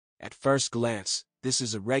At first glance, this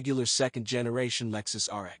is a regular second-generation Lexus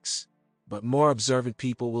RX. But more observant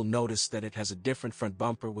people will notice that it has a different front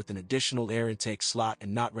bumper with an additional air intake slot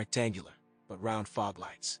and not rectangular, but round fog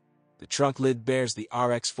lights. The trunk lid bears the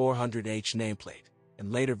RX 400h nameplate,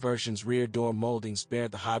 and later versions' rear door moldings bear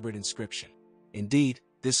the hybrid inscription. Indeed,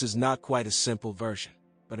 this is not quite a simple version,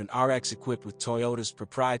 but an RX equipped with Toyota's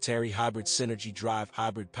proprietary hybrid synergy drive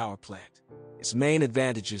hybrid power plant. Its main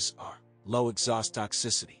advantages are low exhaust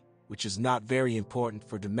toxicity, which is not very important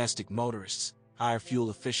for domestic motorists, higher fuel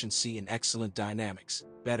efficiency and excellent dynamics,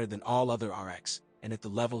 better than all other RX, and at the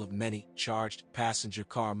level of many charged passenger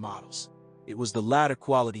car models. It was the latter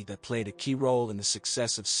quality that played a key role in the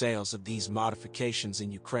success of sales of these modifications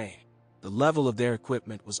in Ukraine. The level of their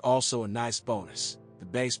equipment was also a nice bonus. The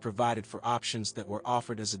base provided for options that were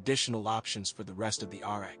offered as additional options for the rest of the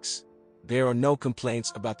RX. There are no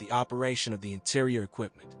complaints about the operation of the interior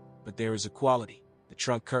equipment, but there is a quality. The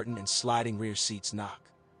trunk curtain and sliding rear seats knock.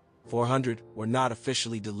 400 were not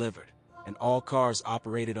officially delivered, and all cars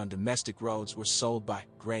operated on domestic roads were sold by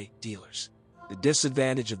gray dealers. The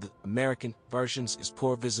disadvantage of the American versions is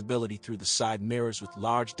poor visibility through the side mirrors with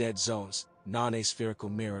large dead zones. Non-aspherical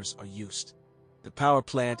mirrors are used. The power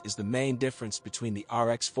plant is the main difference between the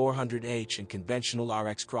RX 400h and conventional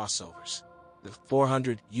RX crossovers. The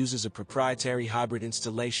 400 uses a proprietary hybrid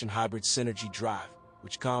installation hybrid synergy drive,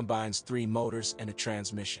 which combines 3 motors and a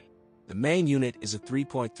transmission. The main unit is a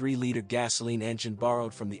 3.3-liter gasoline engine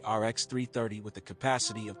borrowed from the RX 330 with a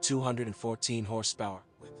capacity of 214 horsepower.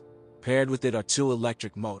 Paired with it are 2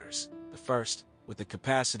 electric motors. The first, with a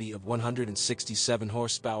capacity of 167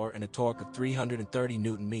 horsepower and a torque of 330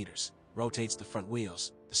 Nm, rotates the front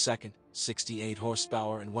wheels. The second, 68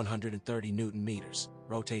 horsepower and 130 Nm,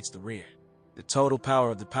 rotates the rear. The total power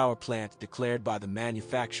of the power plant declared by the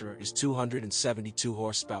manufacturer is 272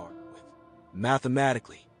 horsepower.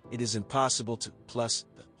 Mathematically, it is impossible to plus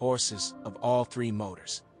the horses of all 3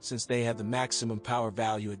 motors, since they have the maximum power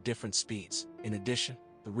value at different speeds. In addition,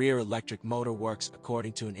 the rear electric motor works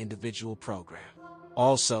according to an individual program.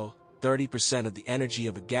 Also, 30% of the energy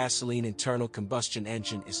of a gasoline internal combustion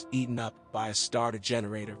engine is eaten up by a starter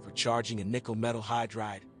generator for charging a nickel metal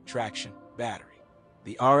hydride traction battery.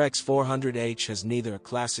 The RX 400h has neither a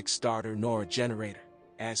classic starter nor a generator,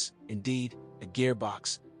 as, indeed, a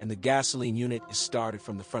gearbox, and the gasoline unit is started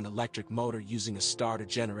from the front electric motor using a starter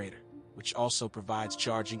generator, which also provides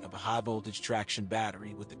charging of a high-voltage traction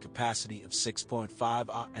battery with a capacity of 6.5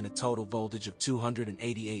 Ah and a total voltage of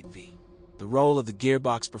 288 V. The role of the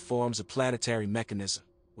gearbox performs a planetary mechanism,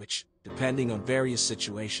 which, depending on various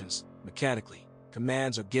situations, mechanically,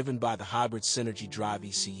 commands are given by the hybrid synergy drive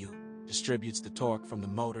ECU, distributes the torque from the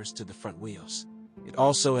motors to the front wheels. It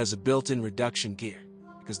also has a built-in reduction gear,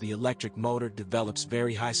 because the electric motor develops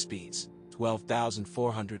very high speeds,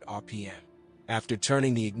 12,400 RPM. After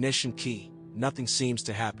turning the ignition key, nothing seems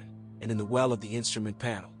to happen, and in the well of the instrument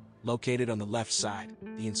panel, located on the left side,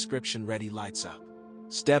 the inscription ready lights up.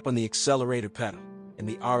 Step on the accelerator pedal, and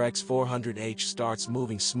the RX 400h starts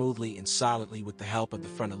moving smoothly and silently with the help of the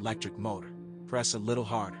front electric motor. Press a little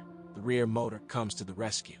harder, the rear motor comes to the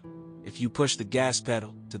rescue. If you push the gas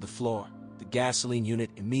pedal to the floor, the gasoline unit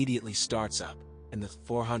immediately starts up, and the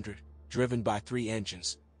 400, driven by 3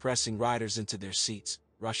 engines, pressing riders into their seats,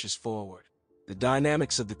 rushes forward. The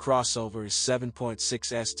dynamics of the crossover is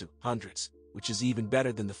 7.6s to hundreds, which is even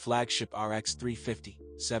better than the flagship RX 350,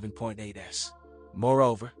 7.8s.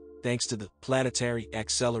 Moreover, thanks to the planetary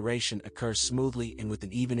acceleration occurs smoothly and with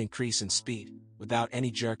an even increase in speed, without any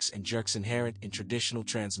jerks inherent in traditional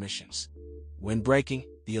transmissions. When braking,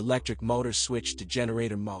 the electric motors switch to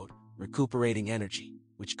generator mode, recuperating energy,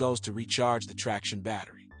 which goes to recharge the traction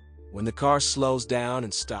battery. When the car slows down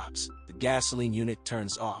and stops, the gasoline unit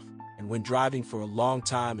turns off, and when driving for a long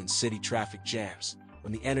time in city traffic jams,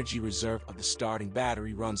 when the energy reserve of the starting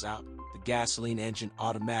battery runs out, the gasoline engine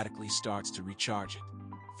automatically starts to recharge it.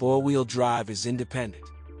 4-wheel drive is independent,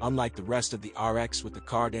 unlike the rest of the RX with a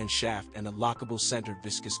cardan shaft and a lockable center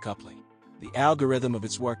viscous coupling. The algorithm of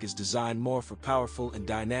its work is designed more for powerful and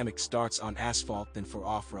dynamic starts on asphalt than for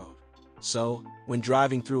off-road. So, when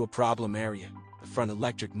driving through a problem area, the front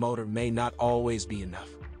electric motor may not always be enough,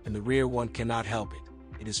 and the rear one cannot help it.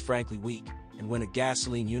 It is frankly weak, and when a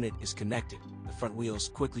gasoline unit is connected, the front wheels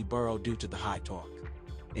quickly burrow due to the high torque.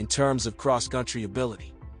 In terms of cross-country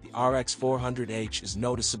ability, the RX 400h is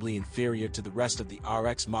noticeably inferior to the rest of the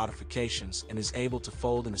RX modifications and is able to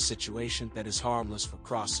fold in a situation that is harmless for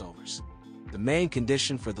crossovers. The main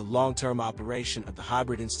condition for the long-term operation of the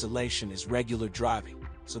hybrid installation is regular driving,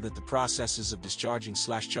 so that the processes of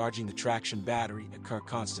discharging/charging the traction battery occur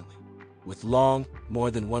constantly. With long,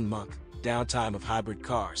 more than 1 month, downtime of hybrid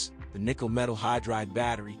cars, the nickel-metal hydride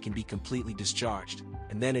battery can be completely discharged,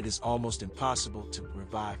 and then it is almost impossible to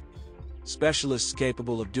revive. Specialists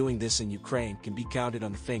capable of doing this in Ukraine can be counted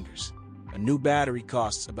on the fingers. A new battery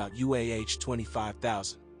costs about UAH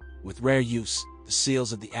 25,000. With rare use, the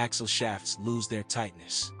seals of the axle shafts lose their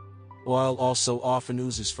tightness. Oil also often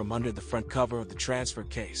oozes from under the front cover of the transfer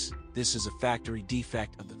case. This is a factory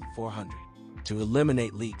defect of the 400. To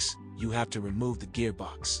eliminate leaks, you have to remove the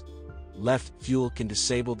gearbox. Left fuel can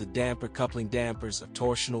disable the damper coupling dampers of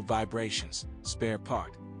torsional vibrations. Spare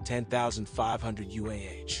part, 10,500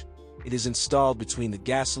 UAH. It is installed between the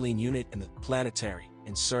gasoline unit and the planetary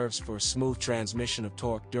and serves for a smooth transmission of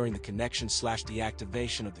torque during the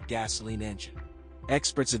connection/deactivation of the gasoline engine.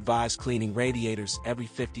 Experts advise cleaning radiators every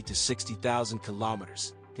 50 to 60,000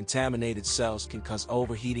 kilometers. Contaminated cells can cause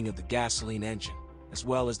overheating of the gasoline engine, as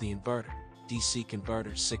well as the inverter, DC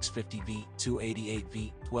converter 650V,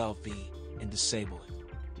 288V, 12V, and disable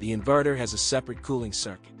it. The inverter has a separate cooling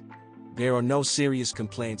circuit. There are no serious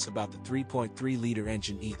complaints about the 3.3-liter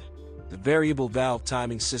engine either. The variable valve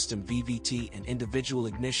timing system VVT and individual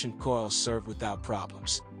ignition coils serve without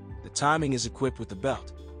problems. The timing is equipped with a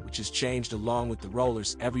belt, which is changed along with the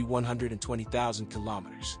rollers every 120,000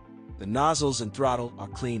 kilometers. The nozzles and throttle are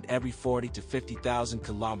cleaned every 40 to 50,000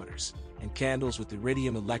 kilometers, and candles with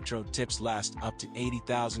iridium electrode tips last up to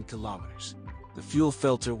 80,000 kilometers. The fuel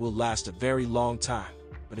filter will last a very long time,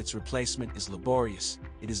 but its replacement is laborious.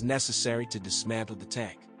 It is necessary to dismantle the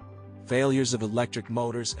tank. Failures of electric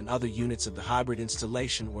motors and other units of the hybrid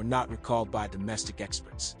installation were not recalled by domestic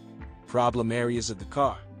experts. Problem areas of the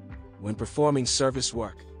car. When performing service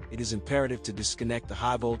work, it is imperative to disconnect the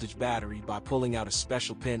high-voltage battery by pulling out a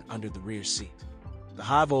special pin under the rear seat. The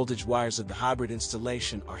high-voltage wires of the hybrid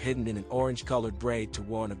installation are hidden in an orange-colored braid to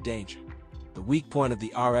warn of danger. The weak point of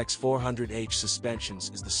the RX 400h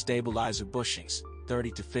suspensions is the stabilizer bushings,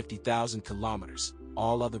 30 to 50,000 kilometers.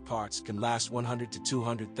 All other parts can last 100 to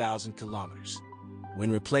 200,000 kilometers. When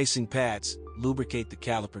replacing pads, lubricate the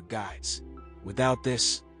caliper guides. Without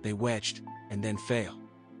this, they wedged and then fail.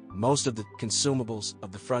 Most of the consumables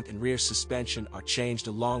of the front and rear suspension are changed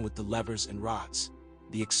along with the levers and rods.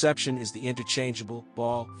 The exception is the interchangeable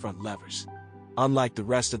ball front levers. Unlike the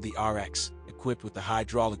rest of the RX, equipped with a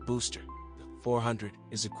hydraulic booster, the 400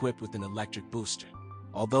 is equipped with an electric booster.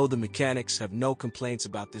 Although the mechanics have no complaints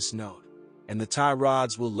about this node, and the tie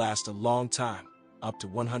rods will last a long time, up to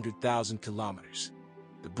 100,000 kilometers.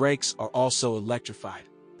 The brakes are also electrified.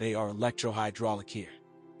 They are electro-hydraulic here.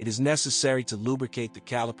 It is necessary to lubricate the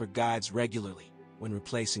caliper guides regularly when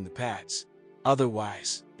replacing the pads.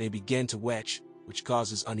 Otherwise, they begin to wedge, which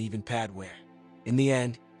causes uneven pad wear. In the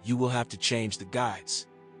end, you will have to change the guides.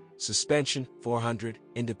 Suspension, 400,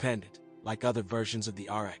 independent, like other versions of the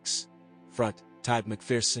RX. Front, type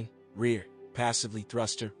McPherson, rear, passively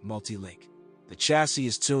thruster, multi-link. The chassis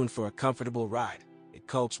is tuned for a comfortable ride. It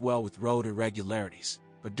copes well with road irregularities,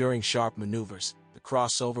 but during sharp maneuvers, the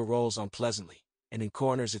crossover rolls unpleasantly, and in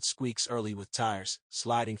corners it squeaks early with tires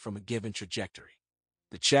sliding from a given trajectory.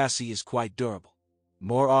 The chassis is quite durable.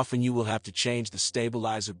 More often you will have to change the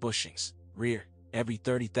stabilizer bushings, rear, every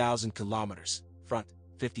 30,000 kilometers, front,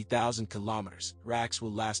 50,000 kilometers. Racks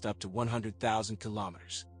will last up to 100,000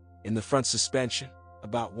 kilometers. In the front suspension,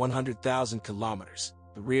 about 100,000 kilometers.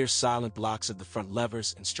 The rear silent blocks of the front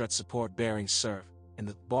levers and strut support bearings serve, and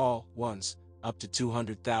the ball ones, up to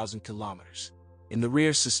 200,000 kilometers. In the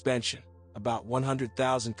rear suspension, about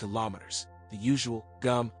 100,000 kilometers, the usual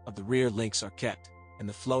gum of the rear links are kept, and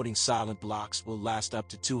the floating silent blocks will last up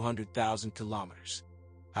to 200,000 kilometers.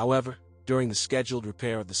 However, during the scheduled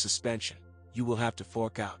repair of the suspension, you will have to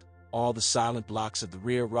fork out. All the silent blocks of the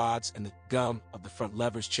rear rods and the gum of the front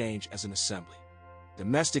levers change as an assembly.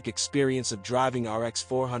 Domestic experience of driving RX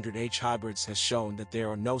 400h hybrids has shown that there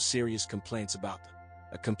are no serious complaints about them.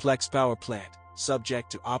 A complex power plant, subject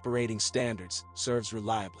to operating standards, serves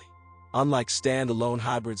reliably. Unlike standalone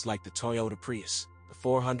hybrids like the Toyota Prius, the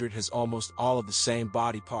 400 has almost all of the same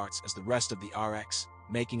body parts as the rest of the RX,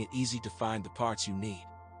 making it easy to find the parts you need.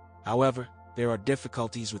 However, there are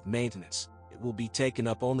difficulties with maintenance. It will be taken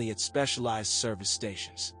up only at specialized service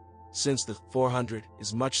stations. Since the 400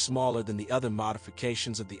 is much smaller than the other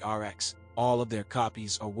modifications of the RX, all of their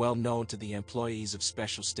copies are well known to the employees of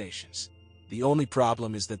special stations. The only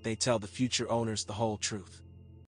problem is that they tell the future owners the whole truth.